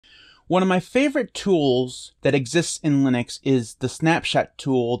One of my favorite tools that exists in Linux is the snapshot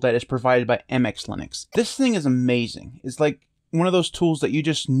tool that is provided by MX Linux. This thing is amazing. It's like one of those tools that you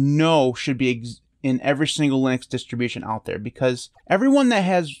just know should be in every single Linux distribution out there, because everyone that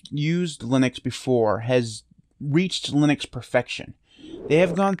has used Linux before has reached Linux perfection. They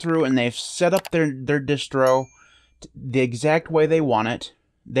have gone through and they've set up their distro the exact way they want it.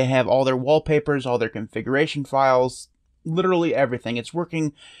 They have all their wallpapers, all their configuration files, literally everything. It's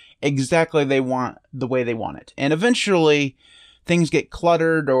working exactly the way they want it. And eventually things get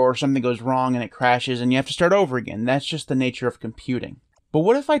cluttered or something goes wrong and it crashes and you have to start over again. That's just the nature of computing. But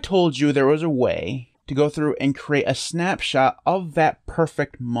what if I told you there was a way to go through and create a snapshot of that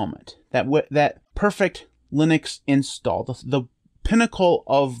perfect moment, that perfect Linux install, the pinnacle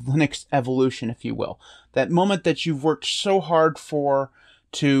of Linux evolution, if you will, that moment that you've worked so hard for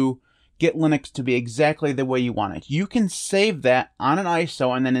to get Linux to be exactly the way you want it. You can save that on an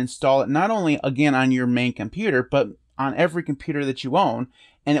ISO and then install it not only again on your main computer, but on every computer that you own,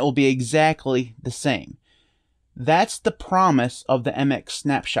 and it will be exactly the same. That's the promise of the MX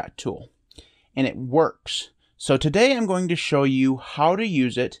Snapshot tool, and it works. So today I'm going to show you how to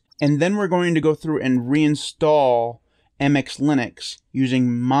use it, and then we're going to go through and reinstall MX Linux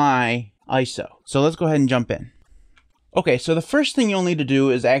using my ISO. So let's go ahead and jump in. Okay, so the first thing you'll need to do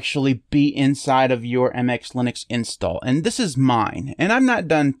is actually be inside of your MX Linux install. And this is mine. And I've not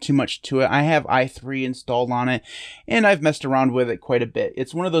done too much to it. I have i3 installed on it, and I've messed around with it quite a bit.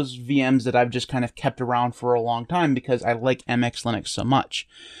 It's one of those VMs that I've just kind of kept around for a long time because I like MX Linux so much.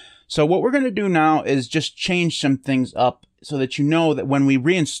 So what we're going to do now is just change some things up so that you know that when we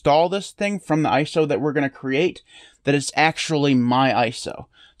reinstall this thing from the ISO that we're going to create, that it's actually my ISO.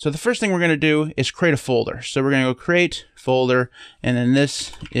 So the first thing we're going to do is create a folder. So we're going to go create folder, and then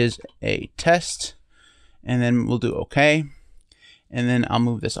this is a test, and then we'll do OK, and then I'll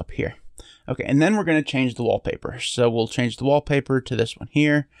move this up here. Okay, and then we're going to change the wallpaper. So we'll change the wallpaper to this one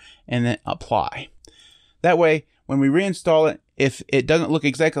here, and then apply. That way, when we reinstall it, if it doesn't look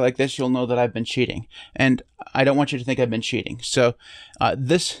exactly like this, you'll know that I've been cheating. And I don't want you to think I've been cheating. So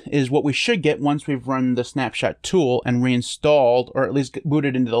this is what we should get once we've run the snapshot tool and reinstalled, or at least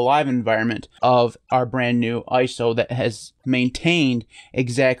booted into the live environment of our brand new ISO that has maintained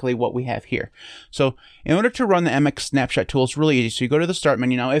exactly what we have here. So in order to run the MX snapshot tool, it's really easy. So you go to the start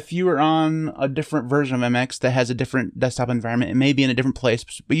menu. Now, if you are on a different version of MX that has a different desktop environment, it may be in a different place,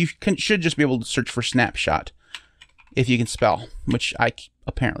 but you should just be able to search for snapshot if you can spell, which I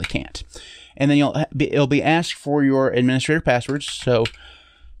apparently can't. And then it'll be asked for your administrator passwords, so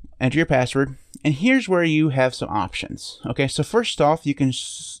enter your password. And here's where you have some options. Okay, so first off, you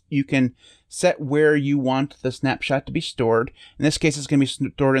can set where you want the snapshot to be stored. In this case, it's going to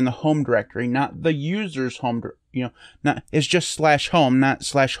be stored in the home directory, not the user's home. It's just /home, not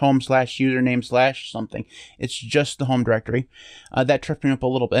 /home/username/ something. It's just the home directory. That tripped me up a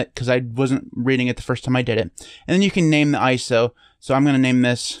little bit because I wasn't reading it the first time I did it. And then you can name the ISO. So I'm going to name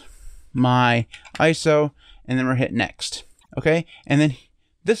this my ISO, and then we're hit next. Okay, and then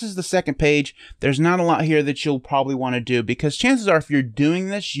this is the second page. There's not a lot here that you'll probably want to do, because chances are if you're doing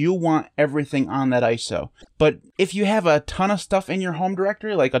this, you'll want everything on that ISO. But if you have a ton of stuff in your home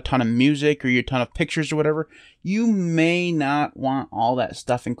directory, like a ton of music or a ton of pictures or whatever, you may not want all that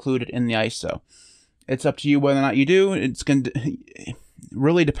stuff included in the ISO. It's up to you whether or not you do. It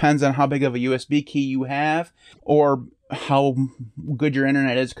really depends on how big of a USB key you have or how good your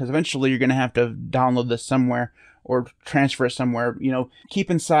internet is, because eventually you're going to have to download this somewhere or transfer it somewhere. Keep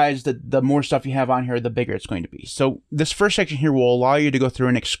in size that the more stuff you have on here, the bigger it's going to be. So this first section here will allow you to go through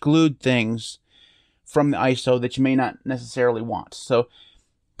and exclude things from the ISO that you may not necessarily want. So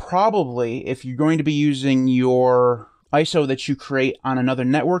probably if you're going to be using your ISO that you create on another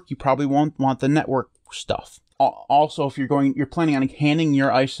network, you probably won't want the network stuff. Also, if you're planning on handing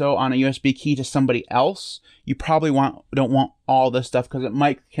your ISO on a USB key to somebody else, you probably don't want all this stuff because it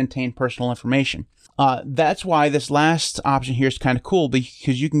might contain personal information. That's why this last option here is kind of cool,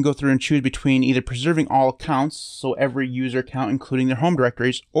 because you can go through and choose between either preserving all accounts, so every user account including their home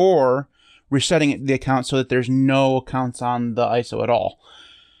directories, or resetting the account so that there's no accounts on the ISO at all.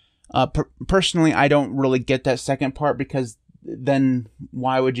 Personally, I don't really get that second part, because then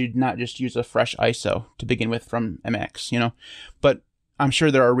why would you not just use a fresh ISO to begin with from MX, But I'm sure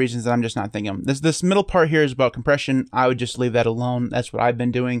there are reasons that I'm just not thinking of. This middle part here is about compression. I would just leave that alone. That's what I've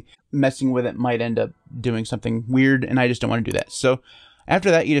been doing. Messing with it might end up doing something weird, and I just don't want to do that. So after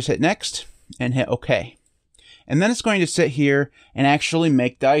that, you just hit next and hit OK. And then it's going to sit here and actually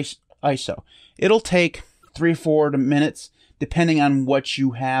make the ISO. It'll take 3 or 4 minutes depending on what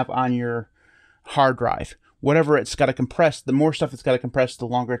you have on your hard drive. whatever it's got to compress, the more stuff it's got to compress, the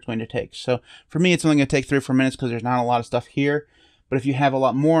longer it's going to take. So for me, it's only going to take 3 or 4 minutes because there's not a lot of stuff here. But if you have a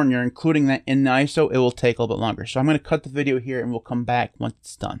lot more and you're including that in the ISO, it will take a little bit longer. So I'm going to cut the video here and we'll come back once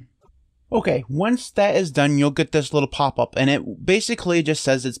it's done. Okay, once that is done, you'll get this little pop-up, and it basically just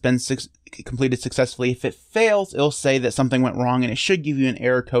says it's been completed successfully. If it fails, it'll say that something went wrong, and it should give you an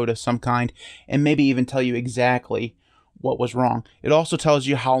error code of some kind, and maybe even tell you exactly what was wrong. It also tells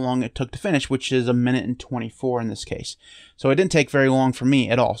you how long it took to finish, which is 1 minute and 24 in this case. So it didn't take very long for me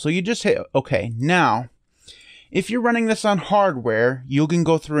at all. So you just hit OK. Now, if you're running this on hardware, you can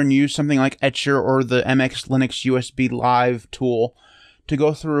go through and use something like Etcher or the MX Linux USB Live tool to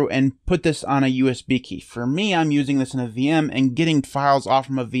go through and put this on a USB key. For me, I'm using this in a VM, and getting files off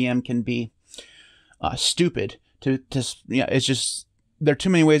from a VM can be stupid. It's just, there are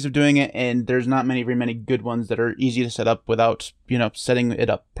too many ways of doing it, and there's not very many good ones that are easy to set up without, setting it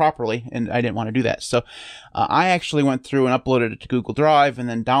up properly, and I didn't want to do that. So I actually went through and uploaded it to Google Drive and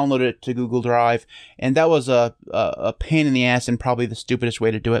then downloaded it to Google Drive, and that was a pain in the ass and probably the stupidest way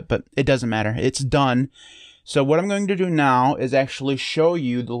to do it, but it doesn't matter. It's done. So what I'm going to do now is actually show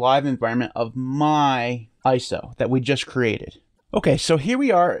you the live environment of my ISO that we just created. Okay, so here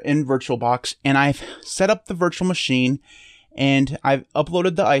we are in VirtualBox, and I've set up the virtual machine, and I've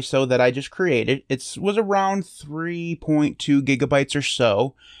uploaded the ISO that I just created. It was around 3.2 gigabytes or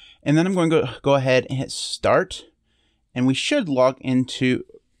so, and then I'm going to go ahead and hit Start, and we should log into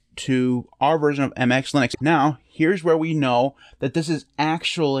our version of MX Linux. Now, here's where we know that this is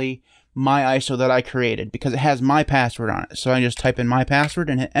actually my ISO that I created, because it has my password on it. So I just type in my password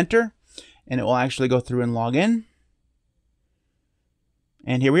and hit enter, and it will actually go through and log in.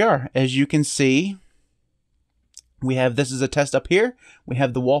 And here we are. As you can see, we have, this is a test up here. We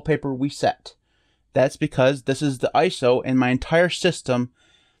have the wallpaper we set. That's because this is the ISO in my entire system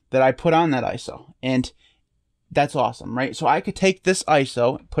that I put on that ISO. And that's awesome, right? So I could take this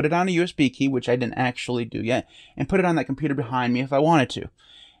ISO, put it on a USB key, which I didn't actually do yet, and put it on that computer behind me if I wanted to.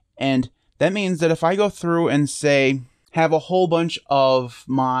 And that means that if I go through and say, have a whole bunch of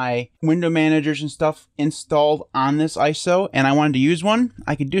my window managers and stuff installed on this ISO, and I wanted to use one,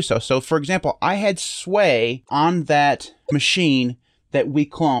 I could do so. So for example, I had Sway on that machine that we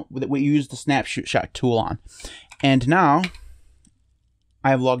used the snapshot tool on. And now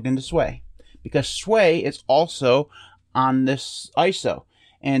I have logged into Sway, because Sway is also on this ISO.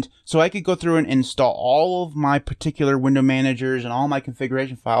 And so I could go through and install all of my particular window managers and all my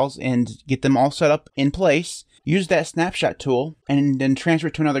configuration files and get them all set up in place, use that snapshot tool, and then transfer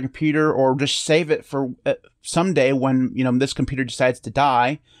it to another computer, or just save it for someday when, this computer decides to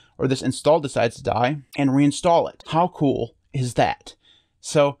die, or this install decides to die, and reinstall it. How cool is that?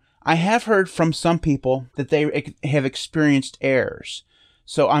 So I have heard from some people that they have experienced errors.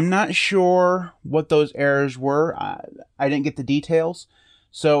 So I'm not sure what those errors were. I didn't get the details.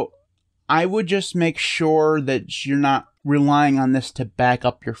 So I would just make sure that you're not relying on this to back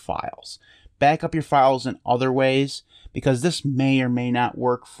up your files. Back up your files in other ways, because this may or may not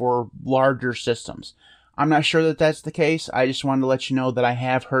work for larger systems. I'm not sure that that's the case. I just wanted to let you know that I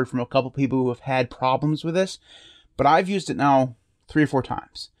have heard from a couple people who have had problems with this, but I've used it now 3 or 4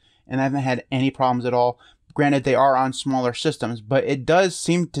 times, and I haven't had any problems at all. Granted, they are on smaller systems, but it does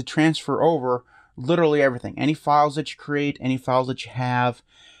seem to transfer over literally everything. Any files that you create, any files that you have,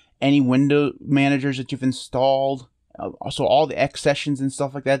 any window managers that you've installed, so all the X sessions and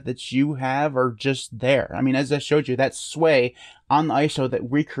stuff like that you have are just there. I mean, as I showed you, that's Sway on the ISO that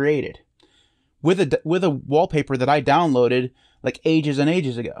we created with a wallpaper that I downloaded like ages and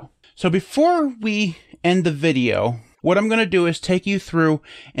ages ago. So before we end the video, what I'm going to do is take you through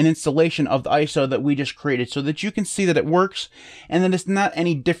an installation of the ISO that we just created so that you can see that it works and that it's not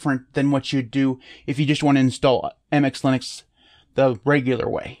any different than what you'd do if you just want to install MX Linux the regular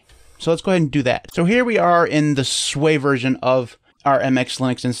way. So let's go ahead and do that. So here we are in the Sway version of our MX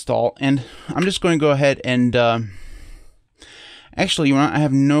Linux install, and I'm just going to go ahead and actually, I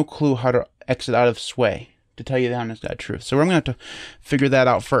have no clue how to exit out of Sway, to tell you the honest God truth. So I'm going to have to figure that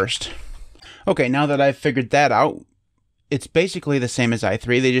out first. Okay, now that I've figured that out, it's basically the same as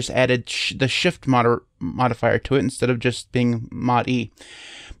i3. They just added the shift modifier to it instead of just being mod E.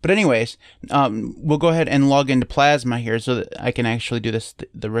 But anyways, we'll go ahead and log into Plasma here so that I can actually do this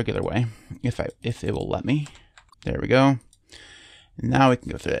the regular way, if it will let me. There we go. And now we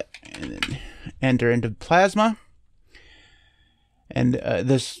can go through it and then enter into Plasma. And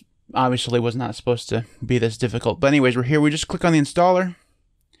this obviously was not supposed to be this difficult. But anyways, we're here. We just click on the installer.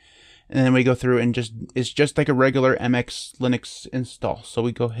 And then we go through and it's just like a regular MX Linux install. So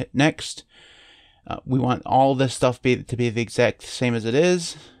we go hit next. We want all this stuff to be the exact same as it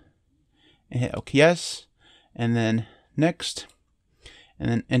is. And hit OK, yes. and then next, and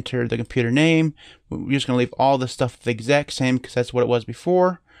then enter the computer name. We're just going to leave all this stuff the exact same because that's what it was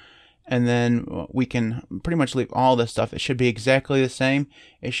before. And then we can pretty much leave all this stuff. It should be exactly the same.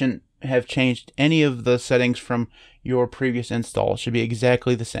 It shouldn't have changed any of the settings from your previous install. It should be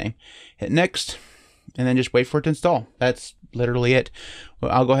exactly the same. Hit next, and then just wait for it to install. That's literally it.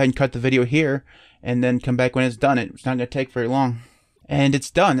 Well, I'll go ahead and cut the video here, and then come back when it's done. It's not going to take very long. And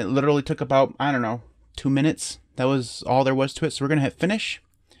it's done. It literally took about, I don't know, 2 minutes. That was all there was to it. So we're going to hit finish,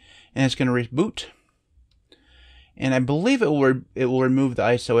 and it's going to reboot. And I believe it will remove the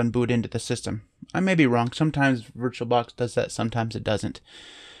ISO and boot into the system. I may be wrong. Sometimes VirtualBox does that, sometimes it doesn't.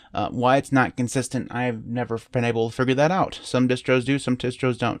 Why it's not consistent, I've never been able to figure that out. Some distros do, some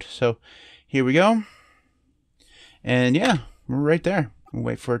distros don't. So here we go. And yeah, we're right there. We'll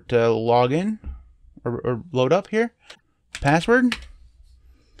wait for it to log in or load up here. Password.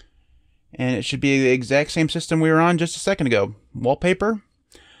 And it should be the exact same system we were on just a second ago. Wallpaper,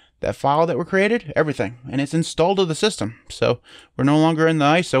 that file that we created, everything. And it's installed to the system. So we're no longer in the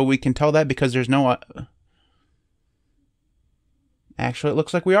ISO. We can tell that because there's no... Actually, it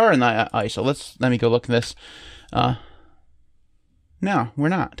looks like we are in the ISO. Let me go look at this. No, we're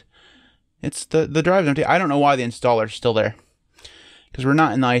not. It's the drive's empty. I don't know why the installer is still there, because we're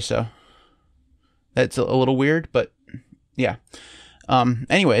not in the ISO. That's a little weird, but yeah.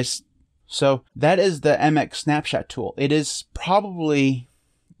 Anyways, so that is the MX snapshot tool. It is probably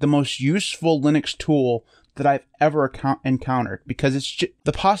the most useful Linux tool that I've ever encountered, because it's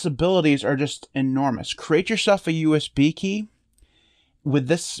the possibilities are just enormous. Create yourself a USB key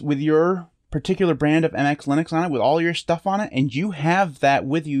with your particular brand of MX Linux on it, with all your stuff on it, and you have that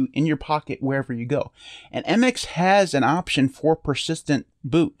with you in your pocket wherever you go. And MX has an option for persistent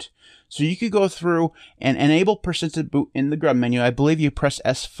boot. So you could go through and enable persistent boot in the grub menu. I believe you press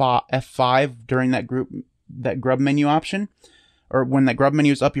F5 during that grub menu option, or when that grub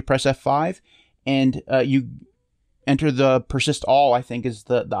menu is up, you press F5, and you enter the persist all, I think is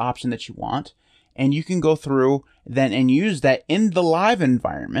the option that you want. And you can go through then and use that in the live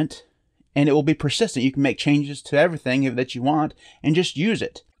environment, and it will be persistent. You can make changes to everything that you want and just use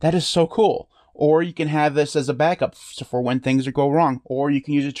it. That is so cool. Or you can have this as a backup for when things go wrong. Or you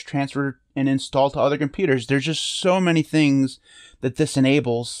can use it to transfer and install to other computers. There's just so many things that this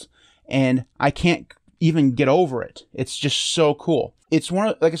enables, and I can't even get over it. It's just so cool. It's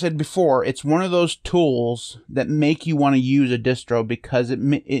like I said before, it's one of those tools that make you want to use a distro, because it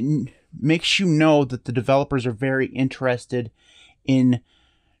makes you know that the developers are very interested in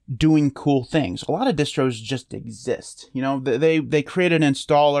doing cool things. A lot of distros just exist. You know, they create an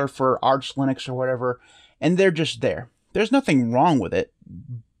installer for Arch Linux or whatever, and they're just there. There's nothing wrong with it,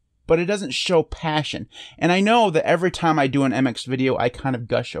 but it doesn't show passion. And I know that every time I do an MX video, I kind of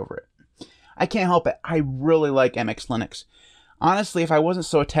gush over it. I can't help it. I really like MX Linux. Honestly, if I wasn't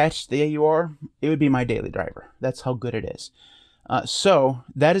so attached to the AUR, it would be my daily driver. That's how good it is. So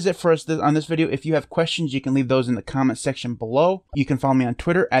that is it for us on this video. If you have questions, you can leave those in the comment section below. You can follow me on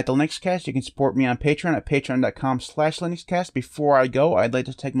Twitter at the LinuxCast. You can support me on Patreon at patreon.com/LinuxCast. Before I go, I'd like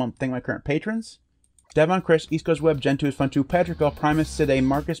to take a moment to thank my current patrons: Devon, Chris, EastCoastWeb, Gentoo is Fun 2, Patrick L, Primus, Syd A,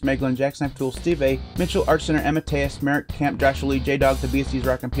 Marcus, Maeglin, Jackson Tools, Syd A, Mitchel, ArchSinner, Amitayas, Marek, Camp, Joshua Lee, JDawg, the BSD's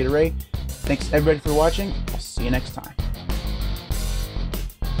Rockin' Peter Ray. Thanks everybody for watching. I'll see you next time.